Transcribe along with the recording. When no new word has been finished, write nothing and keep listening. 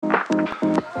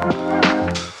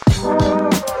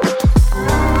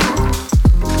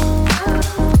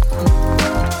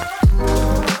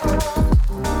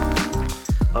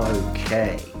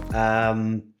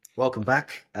Welcome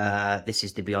back. This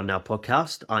is the Beyond Now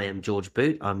podcast. I am George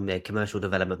Boot. I'm the commercial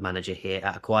development manager here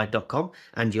at acquired.com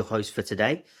and your host for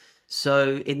today.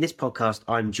 So in this podcast,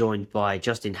 I'm joined by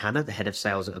Justin Hanna, the head of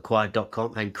sales at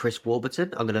acquired.com, and Chris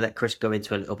Warburton. I'm going to let Chris go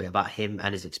into a little bit about him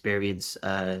and his experience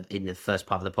in the first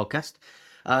part of the podcast.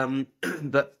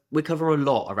 But we cover a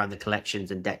lot around the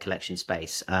collections and debt collection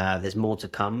space. There's more to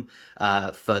come,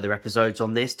 further episodes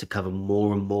on this to cover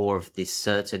more and more of these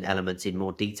certain elements in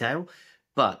more detail.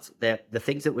 But the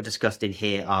things that were discussed in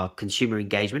here are consumer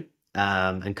engagement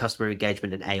and customer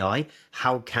engagement and AI.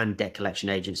 How can debt collection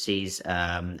agencies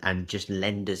and just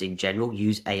lenders in general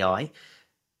use AI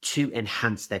to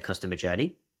enhance their customer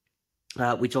journey?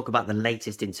 We talk about the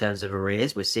latest in terms of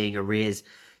arrears. We're seeing arrears,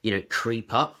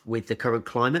 creep up with the current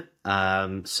climate.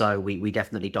 So we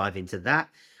definitely dive into that.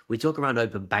 We talk around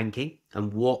open banking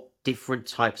and what different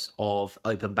types of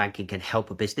open banking can help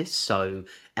a business. So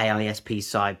AISP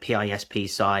side, PISP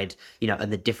side,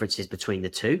 and the differences between the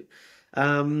two.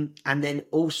 And then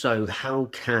also how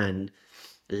can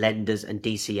lenders and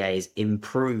DCAs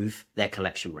improve their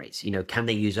collection rates? Can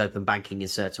they use open banking in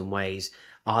certain ways?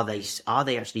 Are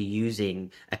they actually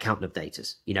using account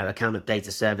updaters, account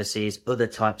updater services, other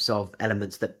types of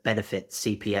elements that benefit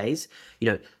CPAs?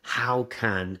 How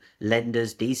can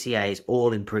lenders, DCAs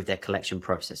all improve their collection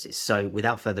processes? So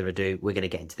without further ado, we're going to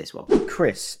get into this one.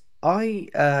 Chris,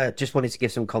 I just wanted to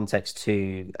give some context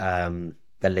to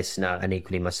the listener and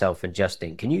equally myself and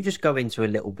Justin. Can you just go into a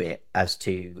little bit as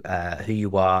to who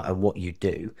you are and what you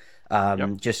do?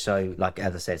 Just so,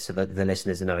 as I said, so that the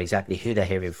listeners know exactly who they're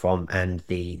hearing from and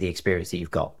the experience that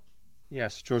you've got.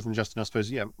 Yes, George and Justin, I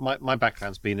suppose, my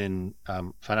background's been in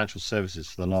financial services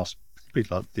for the last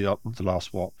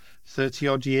 30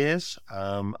 odd years.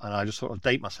 And I just sort of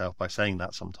date myself by saying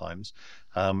that sometimes.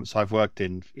 So I've worked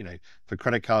in, for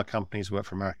credit card companies, worked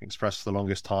for American Express for the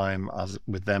longest time. I was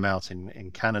with them out in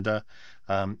Canada.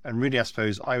 And really, I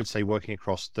suppose I would say working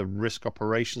across the risk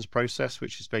operations process,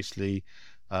 which is basically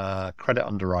credit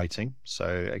underwriting, so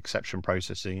exception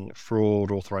processing,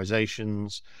 fraud,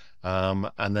 authorizations,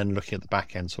 and then looking at the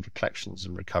back end sort of collections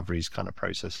and recoveries kind of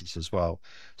processes as well.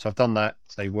 So I've done that,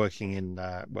 say working in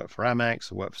work for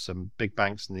Amex, I work for some big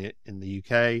banks in the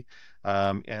UK,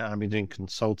 and I've been doing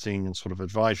consulting and sort of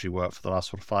advisory work for the last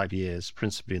sort of 5 years,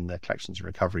 principally in the collections and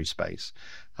recovery space,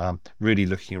 really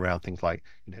looking around things like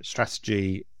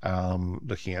strategy,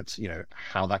 looking at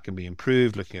how that can be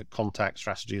improved, looking at contact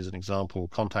strategy as an example,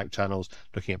 contact channels,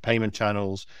 looking at payment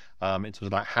channels, in terms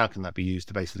of how can that be used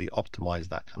to basically optimize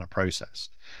that kind of process.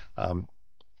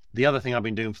 The other thing I've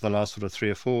been doing for the last sort of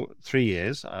 3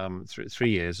 years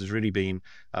has really been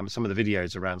some of the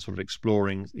videos around sort of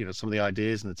exploring, some of the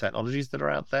ideas and the technologies that are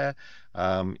out there,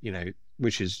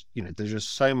 which is, there's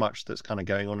just so much that's kind of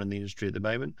going on in the industry at the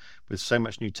moment with so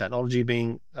much new technology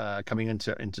being coming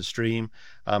into stream.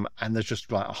 And there's just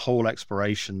like a whole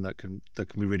exploration that can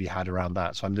be really had around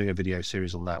that. So I'm doing a video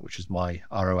series on that, which is my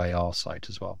ROAR site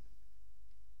as well.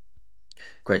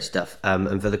 Great stuff.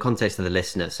 And for the context of the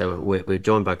listener, so we're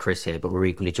joined by Chris here, but we're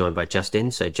equally joined by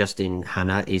Justin. So Justin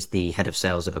Hanna is the head of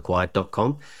sales at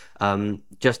acquired.com.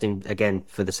 Justin, again,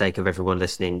 for the sake of everyone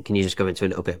listening, can you just go into a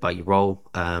little bit about your role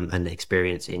and the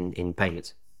experience in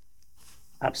payments?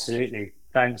 Absolutely.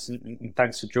 Thanks. And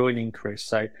thanks for joining, Chris.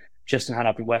 So Justin Hanna,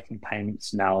 I've been working in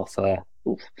payments now for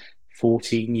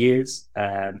 14 years.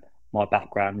 My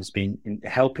background has been in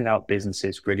helping out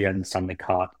businesses really understand the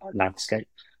card landscape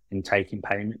in taking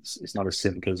payments. It's not as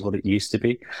simple as what it used to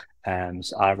be.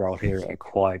 So our role here at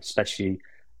Acquired, especially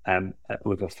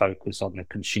with a focus on the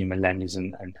consumer lenders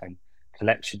and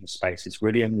collection space, is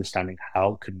really understanding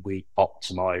how can we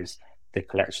optimize the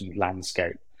collection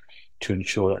landscape to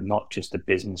ensure that not just the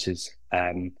businesses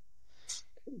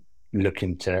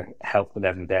looking to help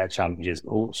them with their challenges,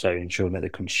 but also ensuring that the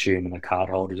consumer and the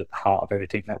cardholder is at the heart of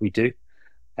everything that we do.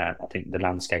 I think the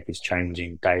landscape is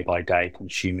changing day by day.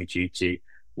 Consumer duty,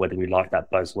 whether we like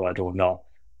that buzzword or not,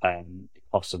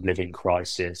 cost of living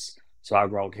crisis. So our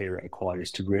role here at Acquired is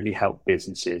to really help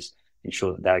businesses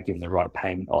ensure that they're given the right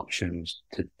payment options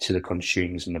to the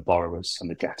consumers and the borrowers and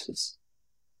the debtors.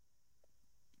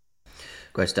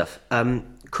 Great stuff.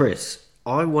 Chris,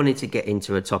 I wanted to get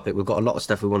into a topic. We've got a lot of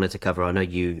stuff we wanted to cover. I know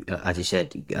you, as you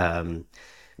said,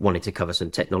 wanted to cover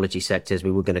some technology sectors.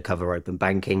 We were going to cover open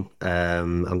banking.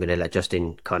 I'm going to let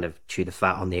Justin kind of chew the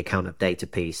fat on the account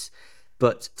updater piece.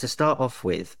 But to start off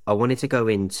with, I wanted to go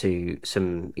into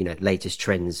some, latest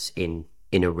trends in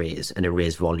arrears and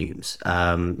arrears volumes.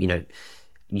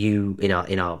 you in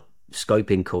our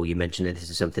scoping call, you mentioned that this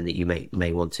is something that you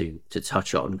may want to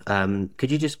touch on.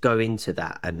 Could you just go into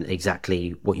that and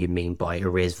exactly what you mean by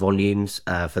arrears volumes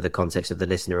for the context of the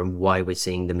listener and why we're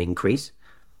seeing them increase?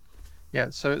 Yeah,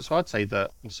 so I'd say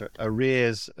that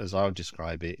arrears, as I would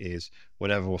describe it, is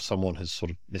whenever someone has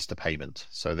sort of missed a payment.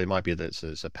 So they might be that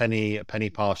it's a penny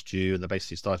past due, and they're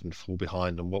basically starting to fall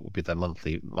behind on what would be their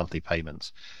monthly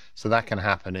payments. So that can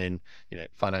happen in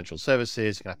financial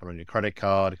services, it can happen on your credit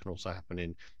card, it can also happen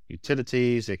in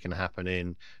utilities, it can happen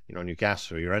in on your gas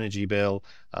or your energy bill,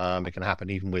 it can happen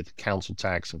even with council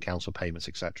tax and council payments,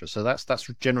 etc. So that's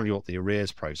generally what the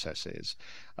arrears process is.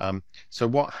 So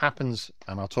what happens,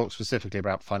 and I'll talk specifically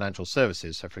about financial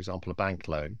services, so for example a bank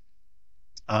loan,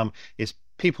 is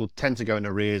people tend to go in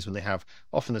arrears when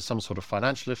often there's some sort of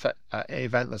financial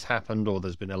event that's happened, or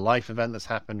there's been a life event that's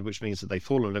happened, which means that they've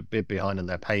fallen a bit behind in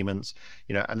their payments,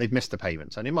 and they've missed the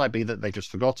payments. And it might be that they've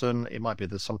just forgotten, it might be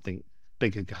there's something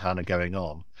bigger kind of going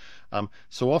on.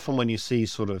 So often when you see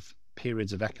sort of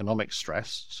periods of economic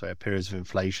stress, so periods of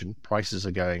inflation, prices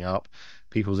are going up,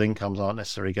 people's incomes aren't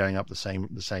necessarily going up the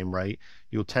same rate,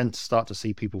 you'll tend to start to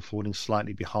see people falling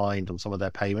slightly behind on some of their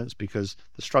payments because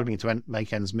they're struggling to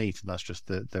make ends meet, and that's just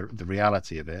the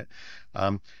reality of it.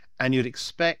 And you'd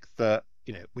expect that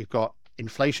we've got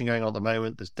inflation going on at the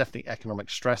moment. There's definitely economic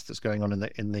stress that's going on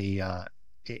in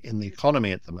the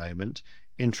economy at the moment.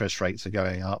 Interest rates are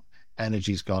going up,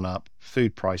 energy's gone up,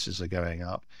 food prices are going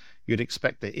up. You'd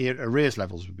expect the arrears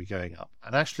levels would be going up.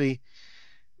 And actually,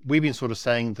 we've been sort of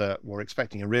saying that we're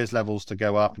expecting arrears levels to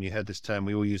go up. And you heard this term,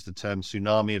 we all use the term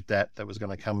tsunami of debt that was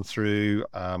going to come through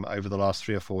over the last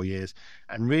 3 or 4 years.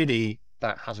 And really,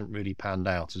 that hasn't really panned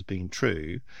out as being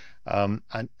true. And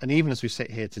even as we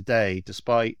sit here today,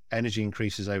 despite energy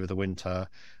increases over the winter,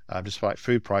 despite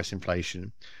food price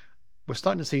inflation, we're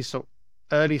starting to see some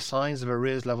early signs of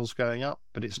arrears levels going up,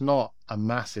 but it's not a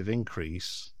massive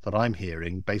increase that I'm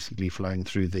hearing basically flowing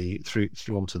through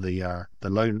onto the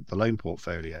loan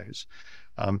portfolios.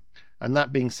 And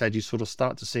that being said, you sort of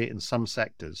start to see it in some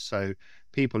sectors. So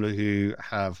people who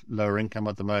have lower income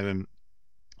at the moment,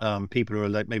 people who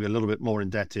are maybe a little bit more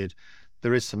indebted,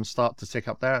 there is some start to tick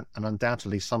up there, and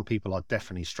undoubtedly some people are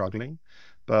definitely struggling,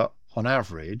 but on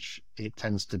average it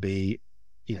tends to be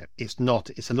it's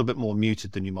a little bit more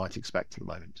muted than you might expect at the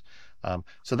moment.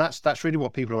 So that's really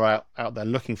what people are out there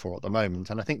looking for at the moment.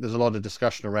 And I think there's a lot of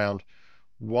discussion around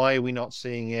why are we not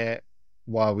seeing it?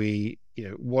 Why are we,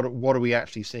 what are we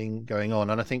actually seeing going on?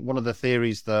 And I think one of the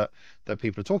theories that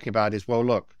people are talking about is, well,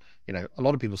 look, a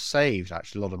lot of people saved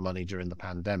actually a lot of money during the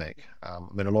pandemic. A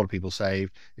lot of people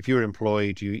saved. If you were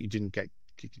employed, you didn't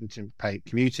pay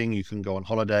commuting, you couldn't go on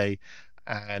holiday,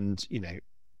 and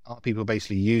are people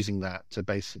basically using that to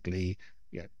basically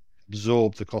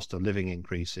absorb the cost of living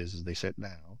increases as they sit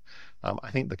now?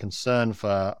 I think the concern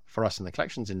for us in the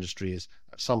collections industry is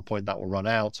at some point that will run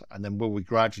out, and then will we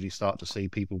gradually start to see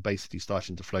people basically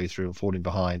starting to flow through and falling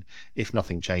behind if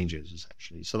nothing changes,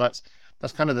 essentially. So that's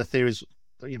kind of the theories,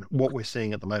 what we're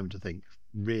seeing at the moment, I think,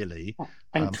 really.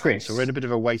 And Chris, so we're in a bit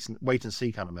of a wait and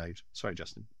see kind of mode. Sorry,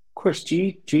 Justin. Chris,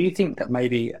 do you think that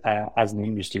maybe as an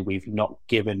industry we've not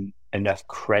given enough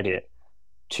credit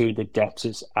to the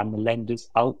debtors and the lenders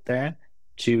out there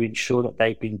to ensure that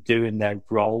they've been doing their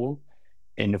role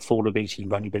in affordability and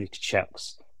vulnerability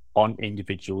checks on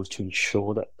individuals to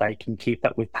ensure that they can keep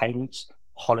up with payments,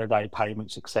 holiday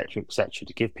payments, etc.,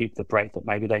 to give people the break that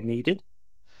maybe they needed?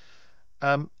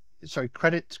 Sorry,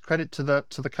 credit to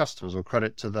the customers, or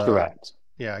credit to the... Correct.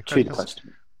 Yeah, to the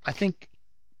customer.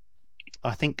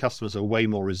 I think customers are way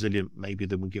more resilient maybe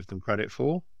than we give them credit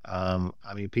for.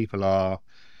 People are.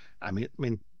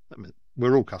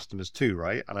 We're all customers too,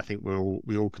 right? And I think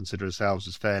we all consider ourselves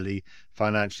as fairly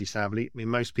financially savvy.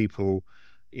 Most people,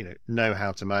 know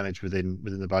how to manage within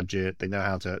the budget. They know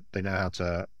how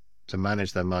to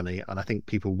manage their money, and I think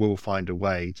people will find a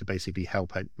way to basically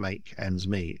help make ends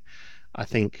meet. I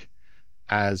think,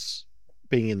 as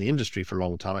being in the industry for a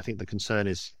long time, I think the concern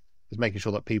is making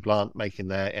sure that people aren't making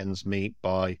their ends meet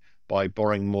by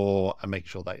borrowing more and making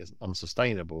sure that is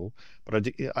unsustainable. But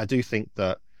I do think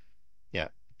that,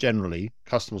 generally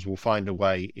customers will find a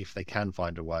way, if they can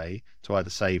find a way, to either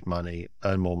save money,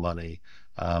 earn more money,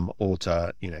 or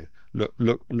to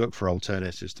look for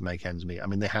alternatives to make ends meet.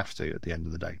 They have to at the end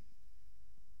of the day.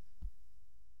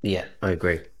 Yeah, I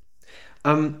agree.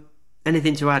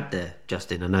 Anything to add there,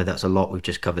 Justin? I know that's a lot we've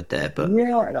just covered there, but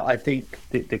I think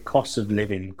the cost of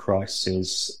living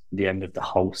crisis, the end of the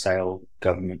wholesale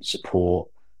government support,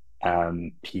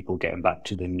 people getting back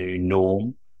to the new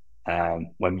norm.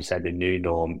 When we say the new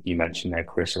norm, you mentioned there,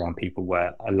 Chris, around people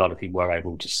where a lot of people were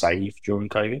able to save during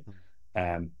COVID.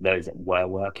 those that were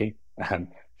working.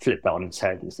 Flip that on its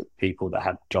head is that people that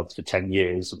had jobs for 10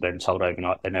 years have been told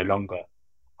overnight they no longer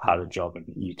had a job. And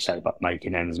you say about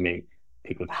making ends meet,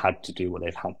 people have had to do what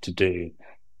they've had to do.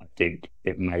 I think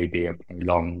it may be a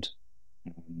prolonged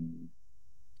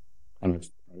kind of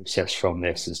process from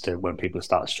this as to when people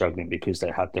start struggling because they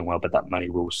had done well, but that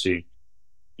money will soon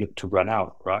look to run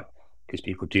out, right? Because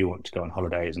people do want to go on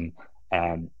holidays,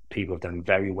 and people have done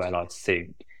very well, I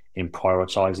think, in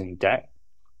prioritizing debt.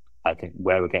 I think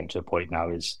where we're getting to a point now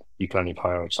is you can only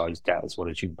prioritize debt as well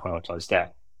as you can prioritize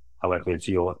debt. However, if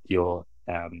your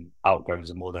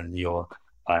outgoings are more than your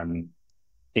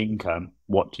income,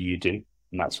 what do you do?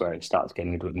 And that's where it starts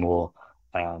getting a little bit more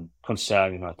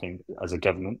concerning, I think, as a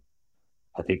government.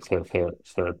 I think for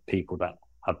people that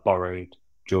have borrowed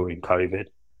during COVID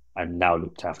and now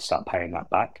look to have to start paying that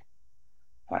back.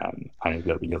 And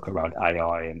we look around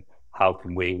AI and how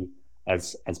can we,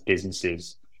 as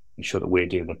businesses, ensure that we're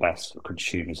doing the best for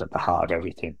consumers at the heart of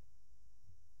everything.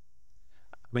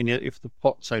 I mean, if the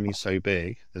pot's only so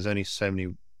big, there's only so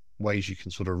many ways you can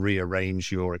sort of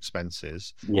rearrange your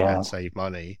expenses and save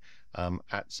money. And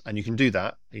you can do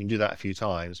that. You can do that a few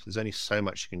times. But there's only so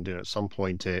much you can do. At some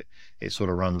point, it sort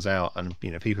of runs out. And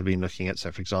people have been looking at,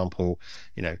 so for example,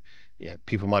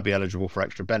 people might be eligible for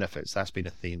extra benefits. That's been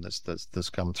a theme that's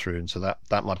come through, and so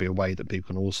that might be a way that people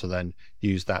can also then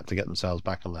use that to get themselves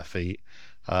back on their feet.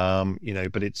 But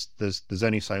there's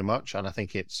only so much, and I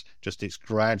think it's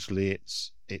gradually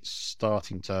it's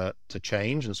starting to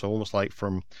change, and so almost like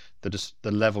from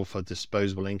the level for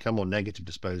disposable income or negative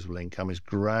disposable income is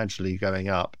gradually going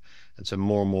up, and so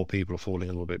more and more people are falling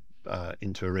a little bit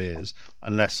into arrears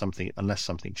unless something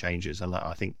changes. And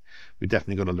I think we've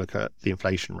definitely got to look at the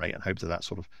inflation rate and hope that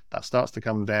starts to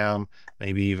come down,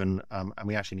 maybe even and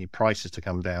we actually need prices to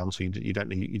come down. So you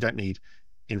don't need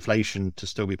inflation to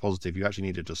still be positive. You actually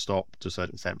need it to stop to a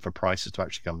certain extent for prices to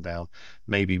actually come down.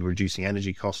 Maybe reducing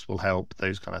energy costs will help,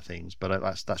 those kind of things. But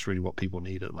that's really what people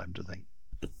need at the moment, I think.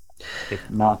 If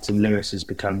Martin Lewis has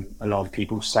become a lot of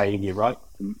people's savior, right?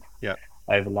 Yeah.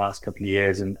 Over the last couple of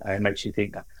years, and it makes you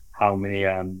think how many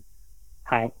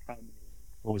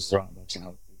causes there are to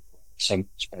help people. So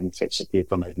much benefits that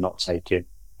people may not taken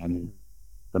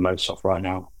the most of right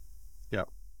now.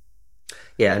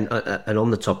 Yeah, and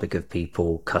on the topic of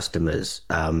people, customers,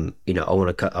 I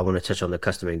want to touch on the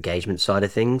customer engagement side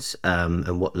of things,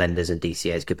 and what lenders and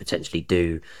DCAs could potentially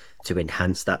do to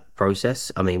enhance that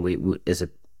process. I mean, there's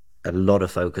a lot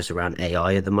of focus around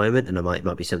AI at the moment, and it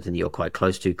might be something that you're quite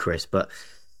close to, Chris. But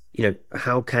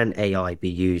how can AI be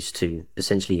used to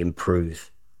essentially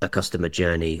improve a customer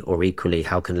journey, or equally,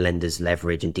 how can lenders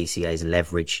leverage and DCAs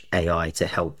leverage AI to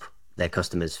help their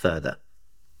customers further?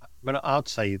 But I'd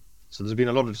say. So there's been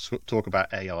a lot of talk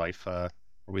about AI for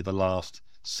probably the last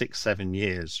 6-7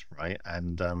 years, right?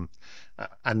 And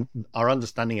our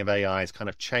understanding of AI has kind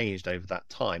of changed over that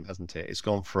time, hasn't it? It's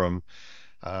gone from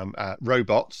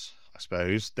robots, I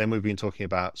suppose. Then we've been talking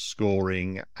about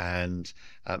scoring and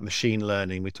machine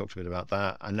learning. We talked a bit about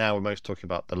that, and now we're most talking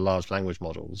about the large language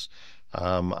models.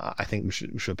 I think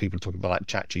we should people talking about like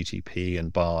ChatGPT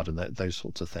and Bard and those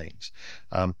sorts of things.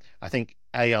 I think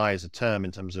AI is a term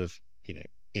in terms of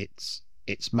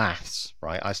it's maths,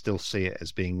 right? I still see it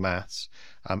as being maths,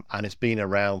 and it's been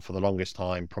around for the longest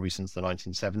time, probably since the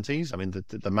 1970s. I mean,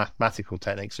 the mathematical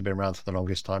techniques have been around for the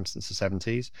longest time, since the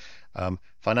 70s.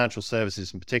 Financial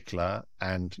services in particular,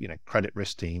 and credit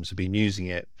risk teams have been using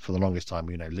it for the longest time.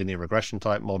 Linear regression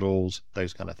type models,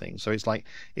 those kind of things. So it's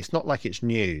not like it's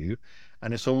new,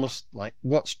 and it's almost like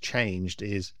what's changed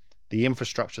is the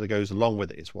infrastructure that goes along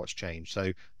with it is what's changed.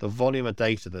 So the volume of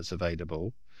data that's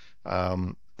available.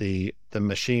 The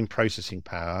machine processing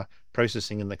power,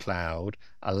 processing in the cloud,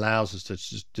 allows us to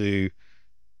just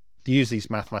use these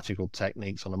mathematical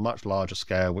techniques on a much larger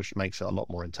scale, which makes it a lot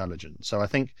more intelligent. So I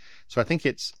think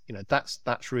it's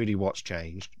that's really what's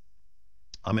changed.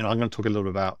 I mean, I'm going to talk a little bit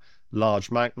about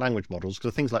large language models,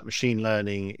 because things like machine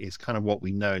learning is kind of what we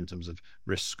know in terms of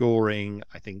risk scoring.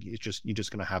 I think you're just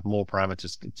going to have more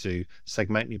parameters to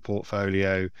segment your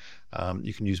portfolio.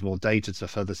 You can use more data to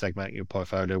further segment your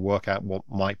portfolio, work out what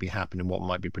might be happening, what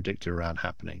might be predicted around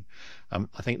happening.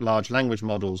 I think large language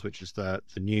models, which is the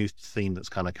new theme that's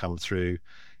kind of come through,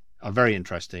 are very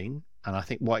interesting. And I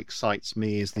think what excites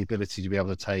me is the ability to be able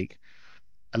to take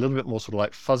a little bit more sort of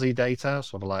like fuzzy data,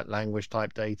 sort of like language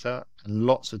type data, and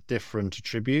lots of different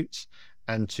attributes,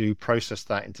 and to process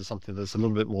that into something that's a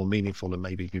little bit more meaningful and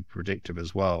maybe be predictive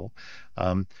as well.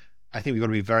 I think we've got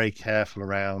to be very careful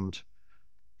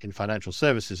in financial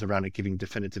services around it giving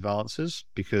definitive answers,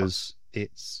 because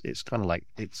it's kind of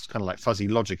like fuzzy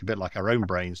logic, a bit like our own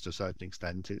brains to a certain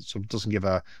extent. It sort of doesn't give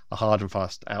a hard and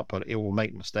fast output. It will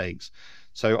make mistakes.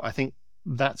 So I think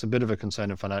that's a bit of a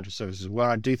concern in financial services. Where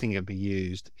I do think it'd be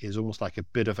used is almost like a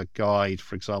bit of a guide,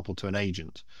 for example, to an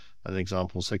agent, as an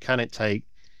example. So can it take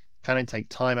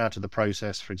time out of the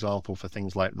process, for example, for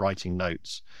things like writing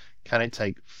notes? Can it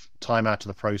take time out of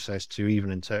the process to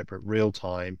even interpret real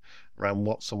time around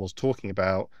what someone's talking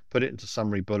about, put it into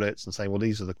summary bullets and say, well,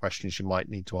 these are the questions you might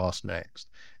need to ask next?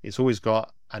 It's always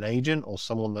got an agent or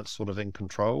someone that's sort of in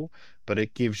control, but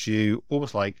it gives you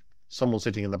almost like someone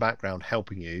sitting in the background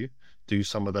helping you do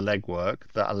some of the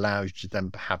legwork that allows you to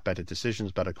then have better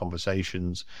decisions, better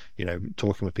conversations,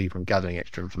 talking with people and gathering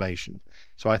extra information.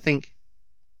 So I think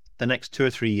the next 2 or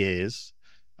 3 years,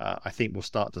 I think we'll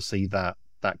start to see that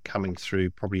coming through,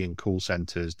 probably in call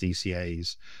centers,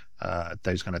 DCAs,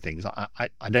 those kind of things.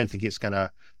 I don't think it's going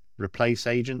to replace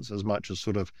agents as much as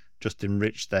sort of just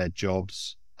enrich their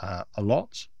jobs a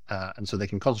lot, and so they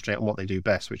can concentrate on what they do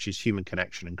best, which is human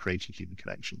connection and creating human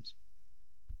connections.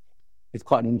 It's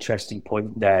quite an interesting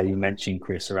point there you mentioned,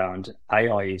 Chris, around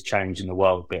AI is changing the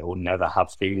world, but it will never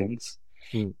have feelings.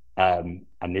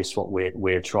 And this is what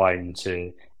we're trying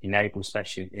to enable,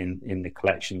 especially in the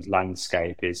collections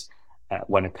landscape, is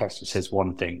when a customer says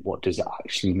one thing, what does it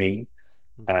actually mean?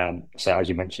 So as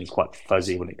you mentioned, it's quite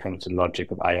fuzzy when it comes to the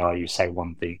logic of AI. You say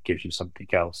one thing, it gives you something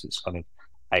else. It's kind of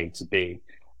A to B.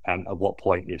 At what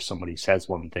point, if somebody says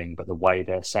one thing, but the way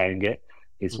they're saying it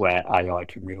is where AI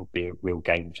can be a real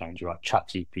game changer. Right?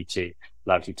 ChatGPT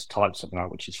allows you to type something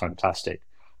out, which is fantastic.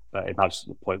 But imagine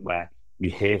the point where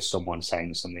you hear someone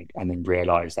saying something and then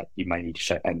realize that you may need to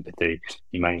show empathy,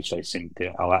 you may need to show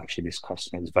sympathy. Oh, actually, this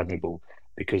customer is vulnerable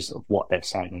because of what they're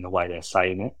saying and the way they're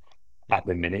saying it. At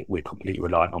the minute, we're completely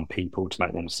reliant on people to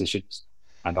make them decisions.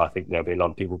 And I think there'll be a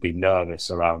lot of people be nervous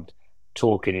around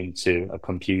talking into a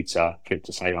computer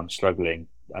to say, I'm struggling,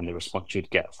 and the response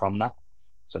you'd get from that.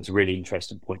 So it's a really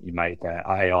interesting point you made there.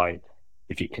 AI,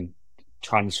 if you can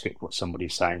transcript what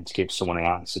somebody's saying to give someone an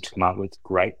answer to come out with,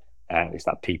 great. It's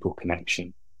that people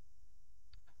connection.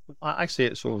 I see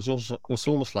it's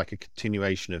almost like a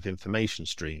continuation of information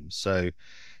streams. So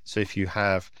if you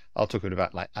have, I'll talk a bit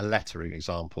about like a letter, an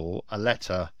example. A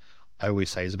letter, I always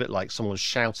say, is a bit like someone's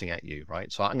shouting at you,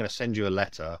 right? So I'm going to send you a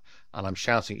letter and I'm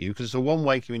shouting at you because it's a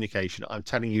one-way communication. I'm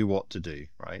telling you what to do,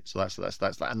 right? So that's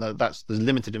and that's the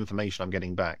limited information I'm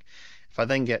getting back. If I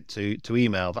then get to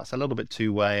email, that's a little bit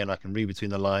two-way, and I can read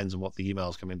between the lines and what the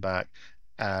email's coming back.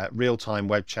 Real-time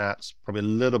web chats, probably a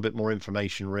little bit more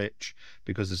information rich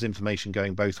because there's information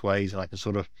going both ways, and I can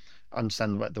sort of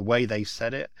understand the way they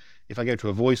said it. If I go to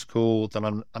a voice call, then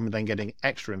I'm then getting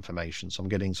extra information. So I'm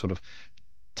getting sort of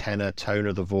tenor, tone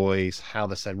of the voice, how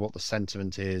they said, what the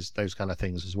sentiment is, those kind of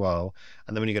things as well.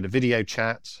 And then when you go to video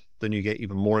chat, then you get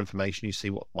even more information. You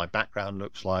see what my background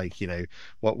looks like,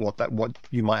 what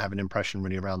you might have an impression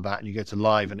really around that. And you go to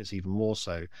live and it's even more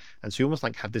so. And so you almost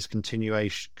like have this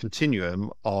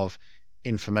continuum of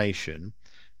information.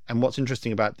 And what's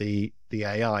interesting about the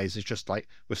AIs is just like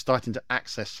we're starting to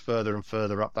access further and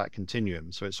further up that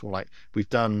continuum. So it's all like we've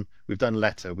done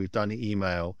letter, we've done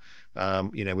email,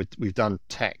 we've done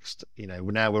text.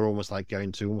 Now we're almost like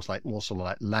going to almost like more sort of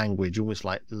like language, almost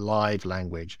like live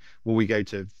language. Will we go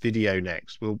to video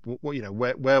next? Where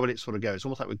will it sort of go? It's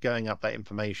almost like we're going up that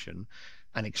information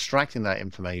and extracting that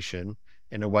information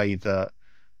in a way that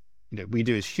we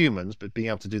do as humans, but being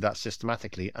able to do that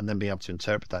systematically and then being able to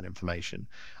interpret that information.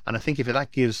 And I think if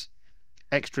that gives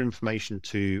extra information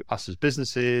to us as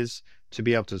businesses to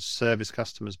be able to service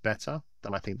customers better,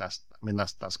 then I think that's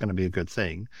going to be a good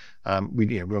thing.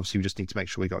 We obviously just need to make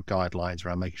sure we got guidelines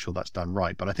around making sure that's done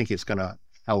right. But I think it's going to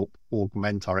help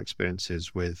augment our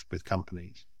experiences with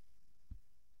companies.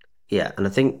 Yeah, and I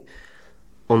think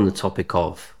on the topic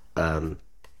of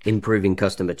improving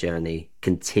customer journey,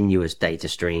 continuous data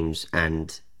streams,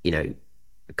 and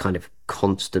kind of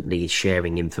constantly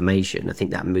sharing information, I think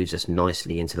that moves us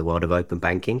nicely into the world of open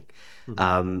banking.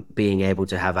 Being able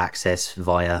to have access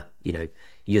via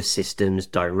your systems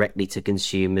directly to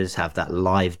consumers, have that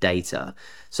live data.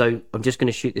 So I'm just going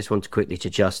to shoot this one quickly to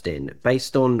Justin.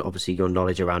 Based on obviously your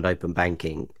knowledge around open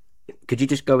banking, could you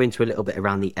just go into a little bit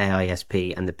around the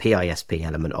AISP and the PISP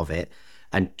element of it,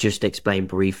 and just explain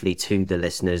briefly to the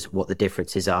listeners what the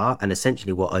differences are and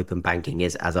essentially what open banking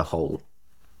is as a whole?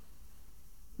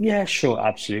 Yeah, sure,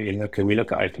 absolutely. We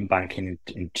look at open banking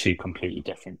in two completely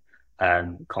different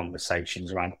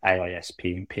conversations around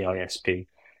AISP and PISP.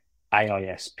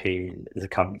 AISP is a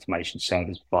current information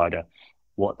service provider.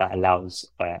 What that allows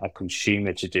a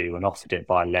consumer to do and offered it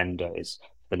by a lender is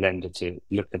the lender to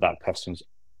look at that customer's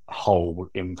whole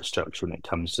infrastructure when it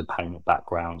comes to payment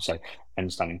background. So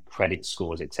understanding credit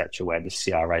scores, etc., where the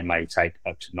CRA may take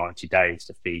up to 90 days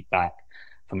to feed back.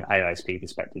 From an AISP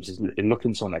perspective, just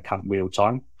looking at someone that can real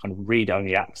time, kind of read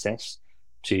only access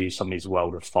to somebody's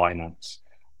world of finance,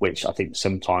 which I think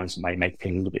sometimes may make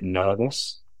people a little bit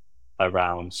nervous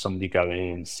around somebody going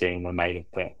in and seeing they made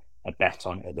a bet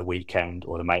on it at the weekend,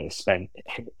 or they may have spent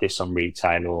this on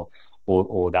retail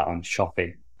or that on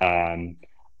shopping, when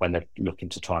they're looking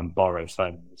to try and borrow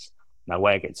funds. Now,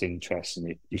 where it gets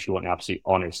interesting, if you want an absolute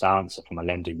honest answer from a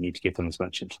lender, you need to give them as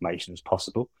much information as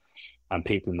possible. And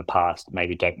people in the past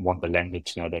maybe don't want the lender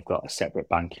to know they've got a separate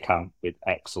bank account with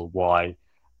X or Y,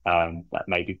 that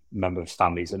maybe members of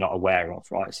families are not aware of,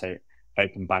 right? So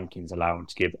open banking is allowing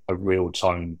to give a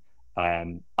real-time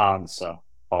answer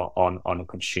on a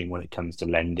consumer when it comes to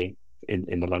lending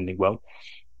in the lending world.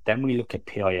 Then we look at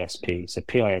PISP. So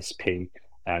PISP,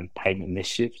 payment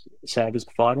initiative service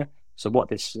provider. So what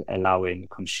this is allowing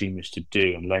consumers to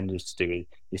do and lenders to do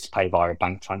is to pay via a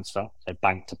bank transfer, so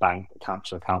bank to bank, account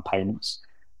to account payments,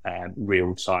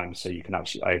 real time. So you can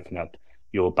actually open up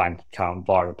your bank account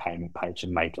via a payment page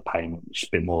and make a payment, which has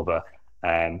been more of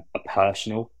a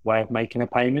personal way of making a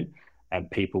payment. And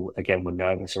people, again, were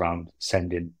nervous around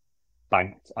sending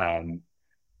bank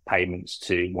payments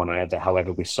to one another.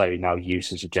 However, we're so now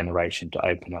used as a generation to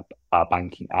open up our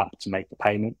banking app to make the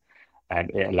payment.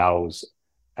 And it allows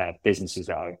businesses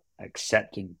that are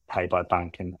accepting pay by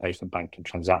bank and open banking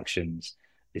transactions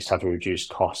is to have a reduced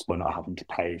cost by not having to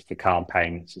pay for card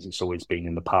payments, as it's always been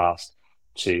in the past,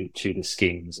 to the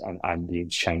schemes and the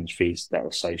exchange fees that are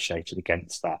associated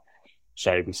against that.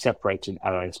 So we're separating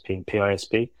LISP and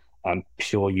PISP.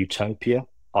 Pure utopia,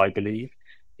 I believe,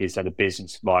 is that a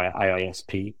business via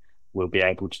AISP will be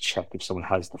able to check if someone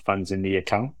has the funds in the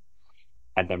account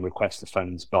and then request the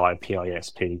funds via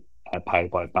PISP,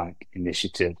 paid by bank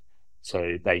initiative,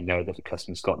 so they know that the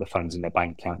customer's got the funds in their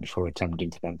bank account before attempting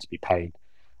for them to be paid.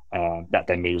 That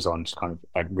then moves on to kind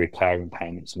of recurring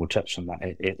payments, and we'll touch on that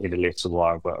in a little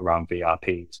while around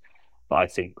VRPs. But I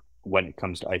think when it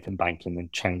comes to open banking and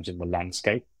changing the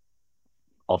landscape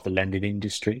of the lending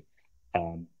industry,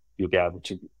 you'll be able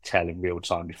to tell in real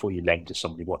time before you lend to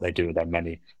somebody what they do with their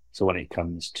money. So when it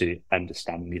comes to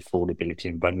understanding the affordability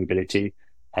and vulnerability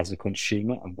as a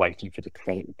consumer and waiting for the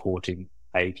credit reporting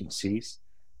agencies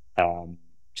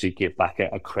to give back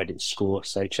a credit score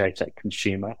associated to that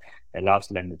consumer, it allows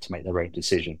the lender to make their own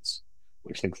decisions,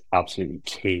 which I think is absolutely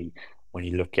key when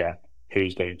you look at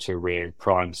who's going to arrears,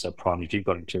 prime, subprime. If you've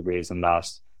got into arrears in the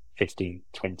last 15,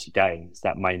 20 days,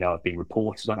 that may not have been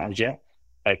reported on as yet.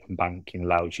 Open banking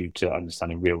allows you to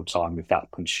understand in real time if that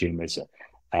consumer is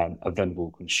a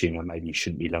vulnerable consumer, maybe you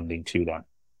shouldn't be lending to them.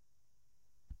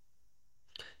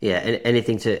 Yeah,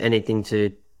 anything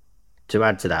to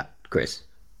add to that, Chris?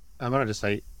 I wanted to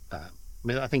say,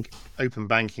 I think open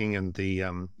banking and the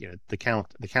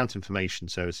account information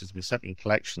services, certainly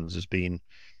collections, has been,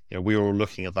 we were all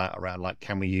looking at that around like,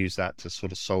 can we use that to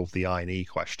sort of solve the I&E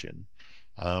question?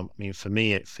 For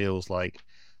me, it feels like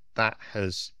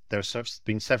there's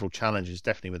been several challenges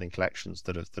definitely within collections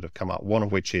that have come up. One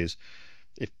of which is,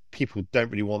 if people don't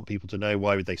really want people to know,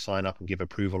 why would they sign up and give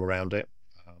approval around it?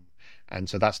 And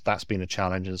so that's been a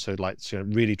challenge. And so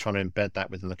really trying to embed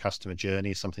that within the customer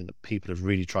journey is something that people have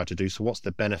really tried to do. So what's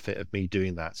the benefit of me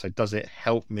doing that? So does it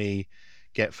help me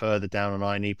get further down an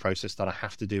I&E process that I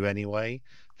have to do anyway,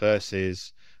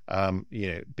 versus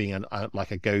being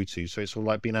like a go-to? So it's all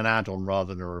like being an add-on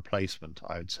rather than a replacement,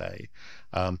 I would say.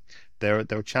 There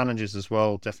are challenges as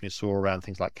well, definitely saw around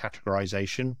things like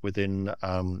categorization within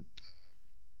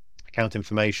account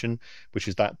information, which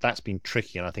is that's been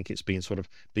tricky. And I think it's been sort of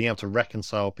being able to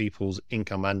reconcile people's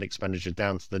income and expenditure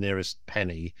down to the nearest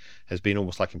penny has been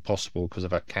almost like impossible because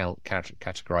of account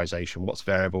categorization, what's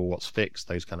variable, what's fixed,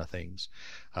 those kind of things.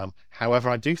 However,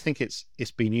 I do think it's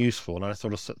been useful, and I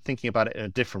sort of thinking about it in a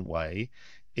different way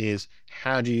is,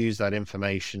 how do you use that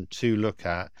information to look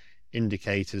at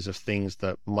indicators of things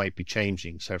that might be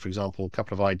changing? So for example, a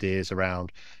couple of ideas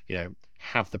around,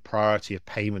 have the priority of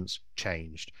payments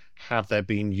changed? Have there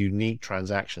been unique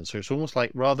transactions? So it's almost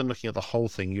like, rather than looking at the whole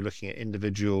thing, you're looking at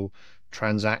individual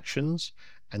transactions,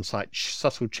 and such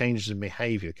subtle changes in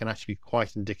behavior can actually be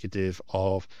quite indicative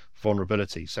of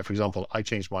vulnerability. So for example, I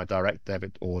changed my direct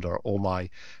debit order, or my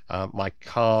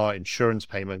car insurance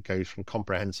payment goes from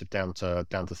comprehensive down to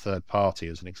third party,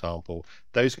 as an example.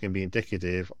 Those can be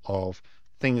indicative of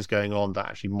things going on that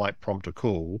actually might prompt a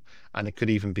call, and it could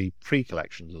even be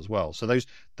pre-collections as well. So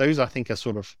those I think are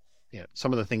sort of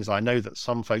some of the things I know that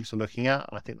some folks are looking at,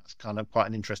 and I think that's kind of quite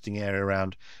an interesting area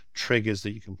around triggers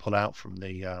that you can pull out from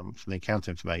the account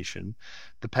information.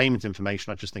 The payment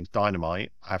information, I just think, is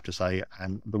dynamite, I have to say.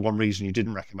 And the one reason you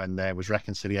didn't recommend there was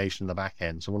reconciliation in the back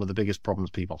end. So one of the biggest problems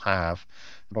people have,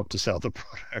 not to sell the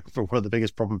product, but one of the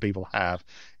biggest problem people have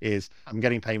is I'm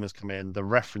getting payments come in, the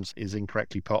reference is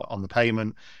incorrectly put on the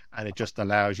payment, and it just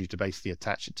allows you to basically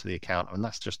attach it to the account. And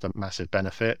that's just a massive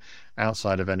benefit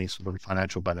outside of any sort of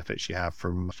financial benefits you have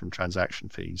from transaction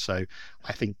fees. So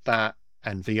I think that,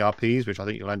 and VRPs, which I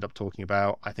think you'll end up talking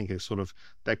about, I think is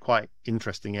they're quite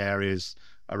interesting areas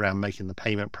around making the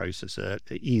payment process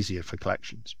easier for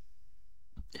collections.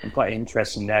 And quite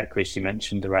interesting there, Chris, you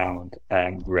mentioned around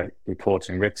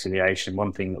reporting reconciliation.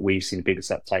 One thing that we've seen the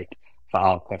biggest uptake for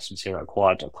our customers here at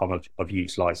Acquired.com of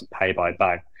utilising Pay by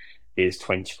Bank is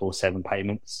 24/7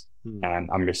 payments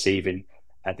and receiving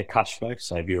the cash flow.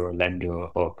 So if you're a lender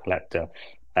or collector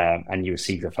and you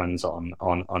receive the funds on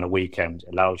a weekend, it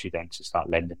allows you then to start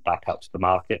lending back out to the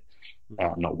market,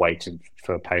 not waiting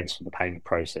for payments from the payment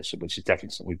processor, which is definitely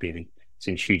something we've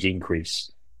seen a huge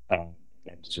increase.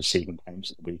 Lenders receiving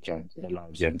payments at the weekend. It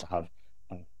allows them to have,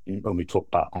 when we talk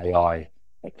about AI,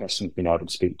 a customer being able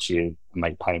to speak to you and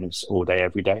make payments all day,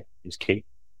 every day is key.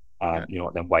 You're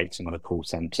not then waiting on a call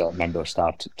centre member of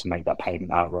staff to make that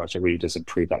payment outright. It really does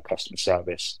improve that customer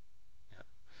service.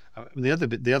 The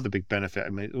other big benefit, I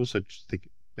mean, it also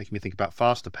making me think about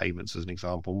faster payments as an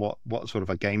example. What sort of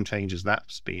a game changer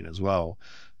that's been as well.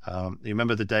 You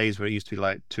remember the days where it used to be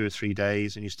like 2 or 3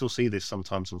 days, and you still see this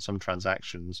sometimes on some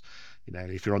transactions.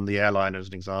 If you're on the airline as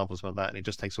an example, something like that, and it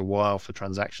just takes a while for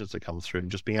transactions to come through,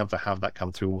 and just being able to have that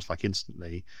come through almost like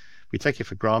instantly. We take it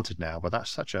for granted now, but that's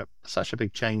such a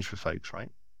big change for folks, right?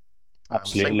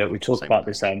 Absolutely. Look, we talk about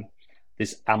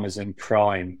this Amazon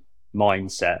Prime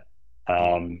mindset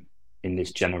in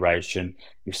this generation.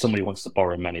 If somebody wants to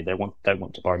borrow money, they don't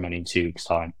want to borrow money in 2 weeks'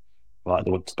 time, right? They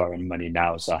want to borrow money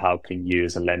now. So how can you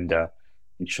as a lender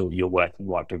ensure you're working with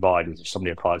the right providers? If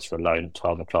somebody applies for a loan at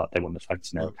 12 o'clock, they want the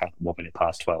funds in their account 1 minute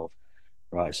past 12,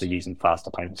 right? So using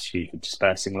faster payments for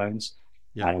dispersing loans.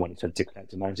 And I wanted to declare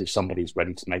the loans. If somebody's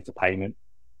ready to make the payment,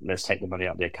 let's take the money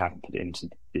out of the account and put it into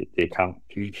the account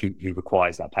who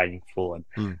requires that payment for.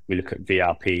 And we look at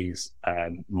VRPs.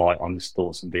 My honest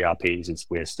thoughts on VRPs is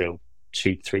we're still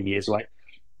 2 to 3 years away.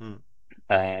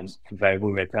 For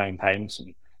variable recurring payments,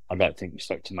 and I don't think we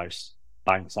spoke to most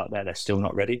banks out there. They're still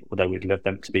not ready, although we'd love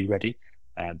them to be ready.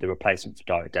 The replacement for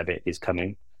direct debit is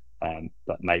coming,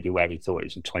 but maybe where we thought it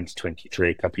was in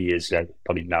 2023 a couple of years ago,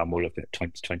 probably now more looking at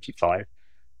 2025.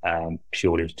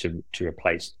 Purely to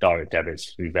replace direct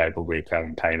debits through variable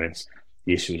recurring payments.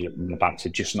 The issue is that the banks are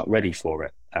just not ready for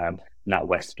it.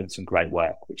 NatWest have done some great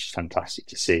work, which is fantastic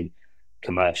to see.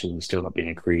 Commercials are still not being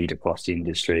agreed across the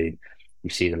industry. We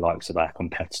see the likes of our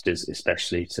competitors,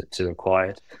 especially to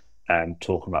Acquired,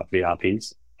 talking about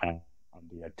VRPs, and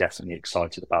we are definitely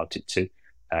excited about it too.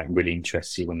 Really interested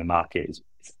to see when the market is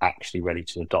actually ready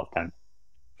to adopt them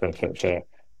for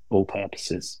all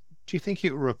purposes. Do you think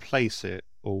it will replace it,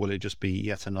 or will it just be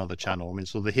yet another channel? I mean,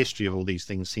 so the history of all these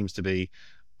things seems to be,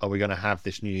 are we going to have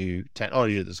this new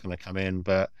technology that's going to come in,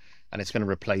 and it's going to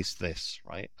replace this,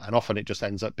 right? And often it just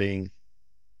ends up being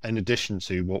in addition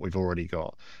to what we've already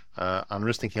got. I'm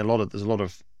just thinking there's a lot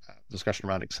of discussion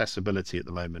around accessibility at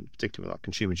the moment, particularly with our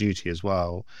consumer duty as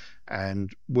well.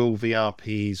 And will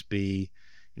VRPs be,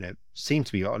 seem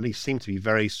to be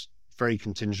very, very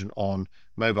contingent on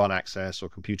mobile access or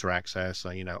computer access,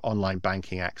 or, online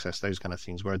banking access, those kind of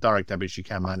things, where a direct debit you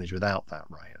can manage without that,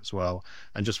 right, as well.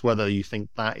 And just whether you think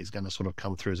that is going to sort of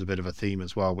come through as a bit of a theme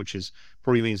as well, which is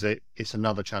probably means that it's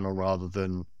another channel rather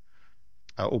than,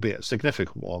 albeit a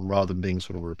significant one, rather than being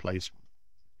sort of a replacement.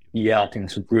 Yeah, I think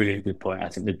that's a really good point. I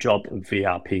think the job of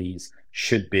VRPs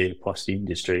should be across the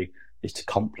industry is to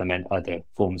complement other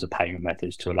forms of payment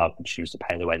methods to allow consumers to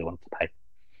pay the way they want to pay.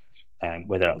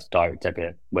 Whether that's direct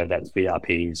debit, whether that's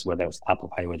VRPs, whether it's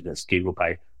Apple Pay, whether it's Google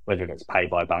Pay, whether it's Pay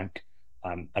by Bank.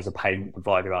 As a payment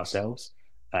provider ourselves,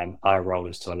 our role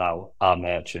is to allow our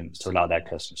merchants to allow their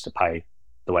customers to pay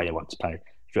the way they want to pay.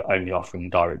 If you're only offering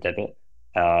direct debit,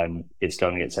 it's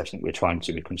going against everything we're trying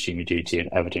to do with consumer duty and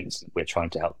evidence that we're trying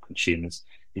to help consumers.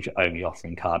 If you're only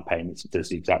offering card payments, it does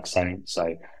the exact same.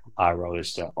 So our role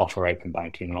is to offer open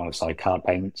banking alongside card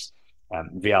payments.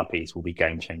 VRPs will be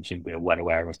game changing. We're well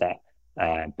aware of that.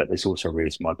 But there's also a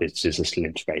reason why businesses are still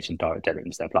integrating direct debit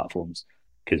into their platforms,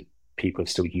 because people are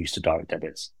still used to direct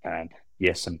debits.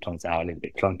 Yes, sometimes they are a little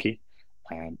bit clunky,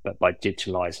 but by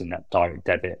digitalizing that direct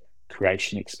debit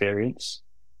creation experience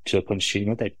to a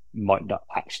consumer, they might not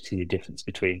actually see the difference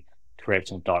between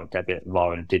creating a direct debit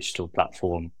via a digital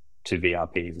platform to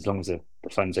VRPs, as long as the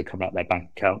funds are coming out their bank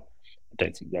account, I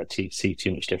don't think they'll see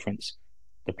too much difference.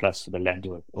 The plus for the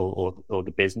lender or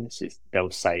the business is they'll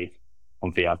save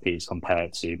on VRPs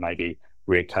compared to maybe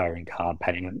recurring card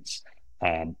payments.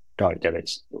 Direct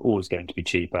debit's always going to be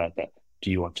cheaper, but do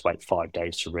you want to wait 5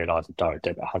 days to realise a direct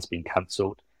debit has been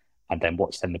cancelled? And then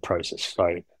what's then the process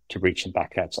flow to reaching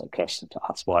back out to the customer to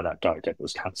ask why that direct debit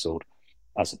was cancelled,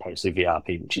 as opposed to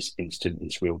VRP, which is instant,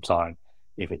 it's real time.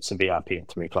 If it's a VRP at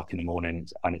 3 o'clock in the morning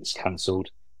and it's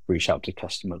cancelled, reach out to the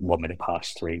customer 1 minute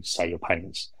past 3 to say your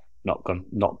payment's not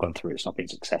gone through, it's not been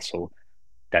successful.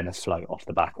 Then a flow off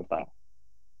the back of that.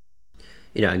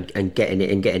 And getting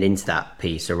into that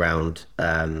piece around,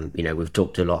 we've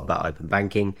talked a lot about open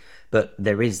banking, but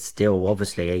there is still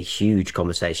obviously a huge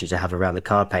conversation to have around the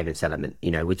card payments element.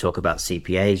 We talk about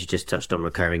CPAs, you just touched on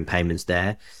recurring payments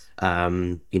there.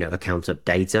 Account up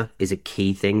data is a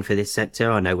key thing for this sector.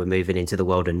 I know we're moving into the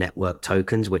world of network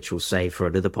tokens, which we'll save for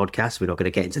another podcast. We're not going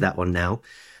to get into that one now.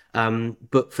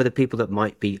 But for the people that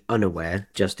might be unaware,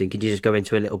 Justin, could you just go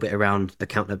into a little bit around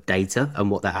account up data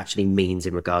and what that actually means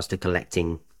in regards to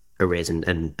collecting arrears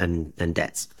and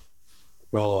debts?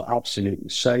 Well, absolutely.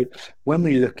 So when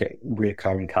we look at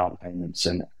recurring card payments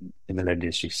and in the lender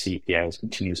industry, CPAs,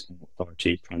 continuous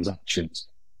authority transactions,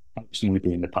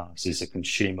 absolutely in the past is a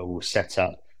consumer will set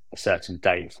up a certain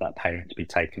date for that payment to be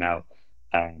taken out,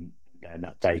 and then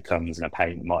that day comes and a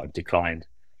payment might have declined.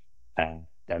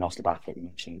 Then off the back of it, you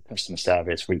mentioned customer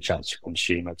service, reach out to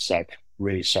consumer to say,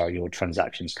 really sorry, your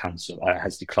transaction's cancelled,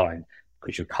 has declined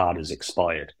because your card has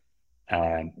expired,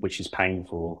 which is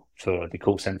painful for the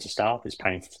call centre staff, it's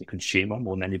painful for the consumer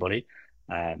more than anybody.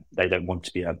 They don't want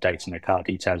to be updating their card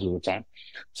details all the time.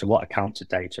 So what account up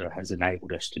data has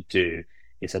enabled us to do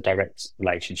is a direct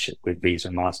relationship with Visa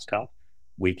and MasterCard.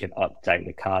 We can update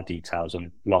the card details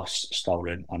on lost,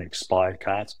 stolen, and expired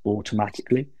cards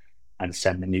automatically and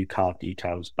send the new card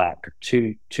details back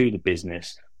to the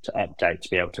business to update, to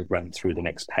be able to run through the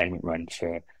next payment run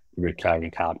for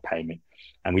recurring card payment.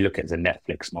 And we look at the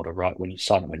Netflix model, right? When you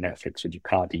sign up with Netflix with your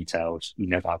card details, you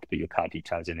never have to put your card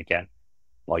details in again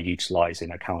by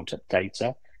utilising account up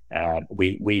data.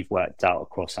 We've worked out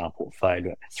across our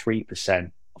portfolio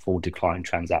 3% of all declined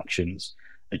transactions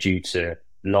are due to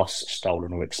lost,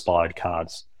 stolen, or expired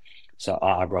cards. So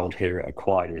our role here at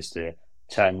Acquired is to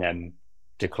turn them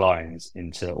declines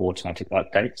into automatic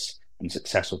updates and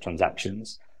successful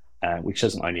transactions, which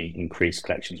doesn't only increase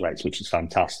collections rates, which is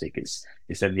fantastic. It's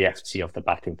then the FT off the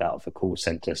back of that for call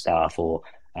center staff or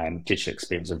digital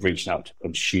experience of reaching out to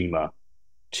consumer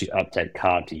to update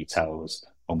card details,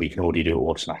 and we can already do it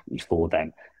automatically for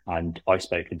them. And I've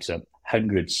spoken to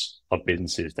hundreds of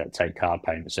businesses that take card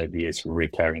payments over the years for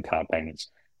recurring card payments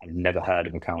and never heard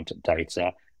of account up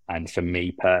data. And for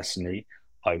me personally,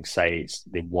 I would say it's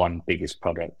the one biggest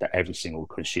product that every single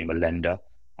consumer lender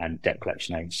and debt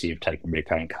collection agency have taken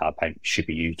recurring card payment should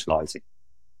be utilising.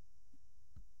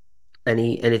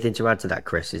 Anything to add to that,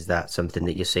 Chris? Is that something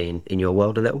that you're seeing in your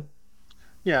world a little?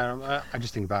 Yeah, I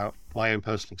just think about my own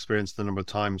personal experience, the number of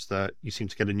times that you seem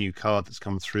to get a new card that's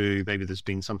come through. Maybe there's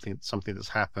been something that's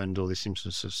happened, or there seems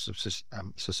to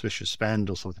suspicious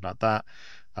spend or something like that.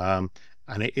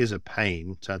 And it is a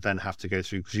pain to then have to go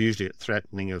through, because usually it's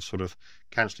threatening of sort of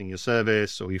cancelling your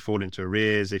service, or you fall into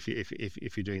arrears. If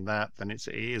you're doing that, then it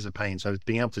is a pain. So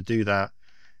being able to do that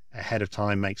ahead of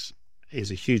time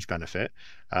is a huge benefit.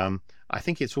 I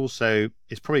think it's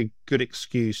probably a good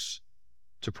excuse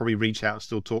to probably reach out and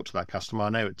still talk to that customer. I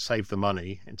know it saved the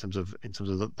money in terms of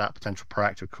that potential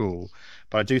proactive call,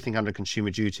 but I do think under consumer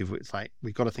duty, it's like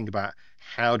we've got to think about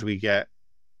how do we get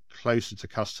closer to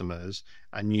customers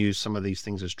and use some of these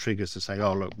things as triggers to say,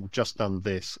 oh look, we've just done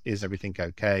this, is everything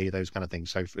okay, those kind of things.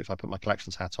 So if I put my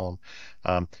collections hat on,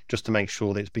 just to make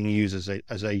sure that it's being used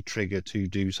as a trigger to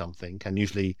do something, and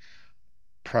usually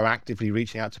proactively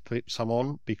reaching out to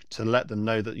someone to let them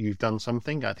know that you've done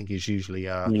something, I think is usually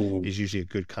a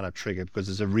good kind of trigger, because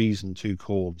there's a reason to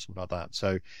call and something like that.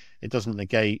 So it doesn't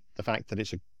negate the fact that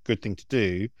it's a good thing to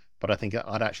do, but I think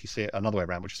I'd actually see it another way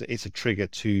around, which is it's a trigger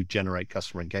to generate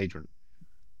customer engagement.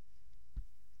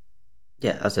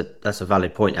 Yeah, that's a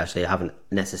valid point. Actually, I haven't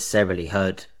necessarily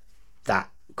heard that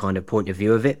kind of point of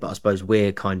view of it, but I suppose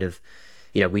we're kind of,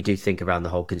 we do think around the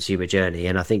whole consumer journey,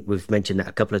 and I think we've mentioned that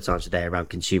a couple of times today around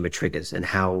consumer triggers and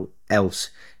how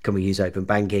else can we use open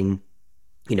banking,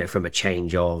 from a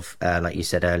change of, like you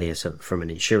said earlier, so from an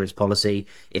insurance policy,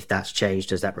 if that's changed,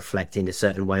 does that reflect in a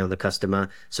certain way on the customer?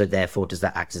 So therefore, does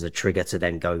that act as a trigger to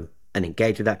then go and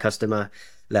engage with that customer.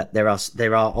 Look, there are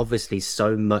obviously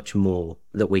so much more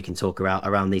that we can talk about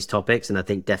around these topics, and I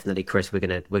think definitely, Chris, we're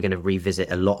gonna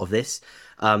revisit a lot of this.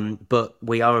 But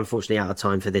we are unfortunately out of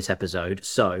time for this episode.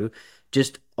 So,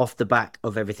 just off the back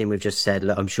of everything we've just said,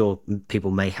 look, I'm sure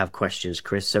people may have questions,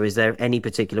 Chris. So, is there any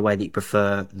particular way that you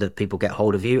prefer that people get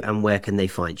hold of you, and where can they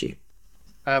find you?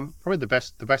 Probably the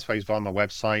best way is via my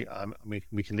website.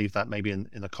 We can leave that maybe in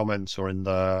the comments or in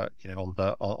the on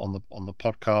the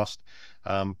podcast.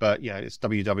 But yeah, it's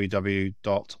www.ro-ar.com.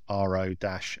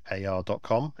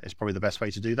 It's probably the best way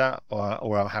to do that,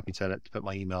 or I'm happy to put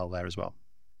my email there as well.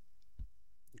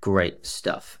 Great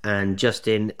stuff. And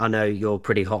Justin, I know you're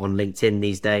pretty hot on LinkedIn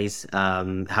these days.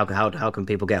 How can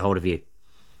people get hold of you?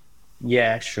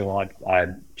 Yeah, sure.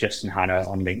 I'm Justin Hannah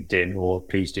on LinkedIn, or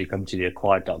please do come to the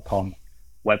acquired.com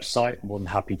website. I'm more than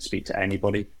happy to speak to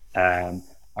anybody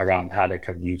around how they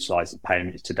can utilize the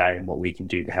payments today and what we can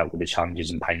do to help with the challenges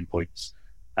and pain points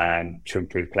to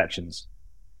improve collections.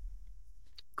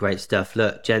 Great stuff.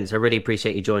 Look, gents, I really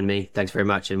appreciate you joining me. Thanks very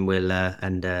much, and we'll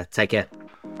take care.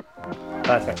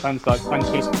 Perfect. Thanks, guys. Thanks,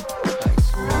 Keith.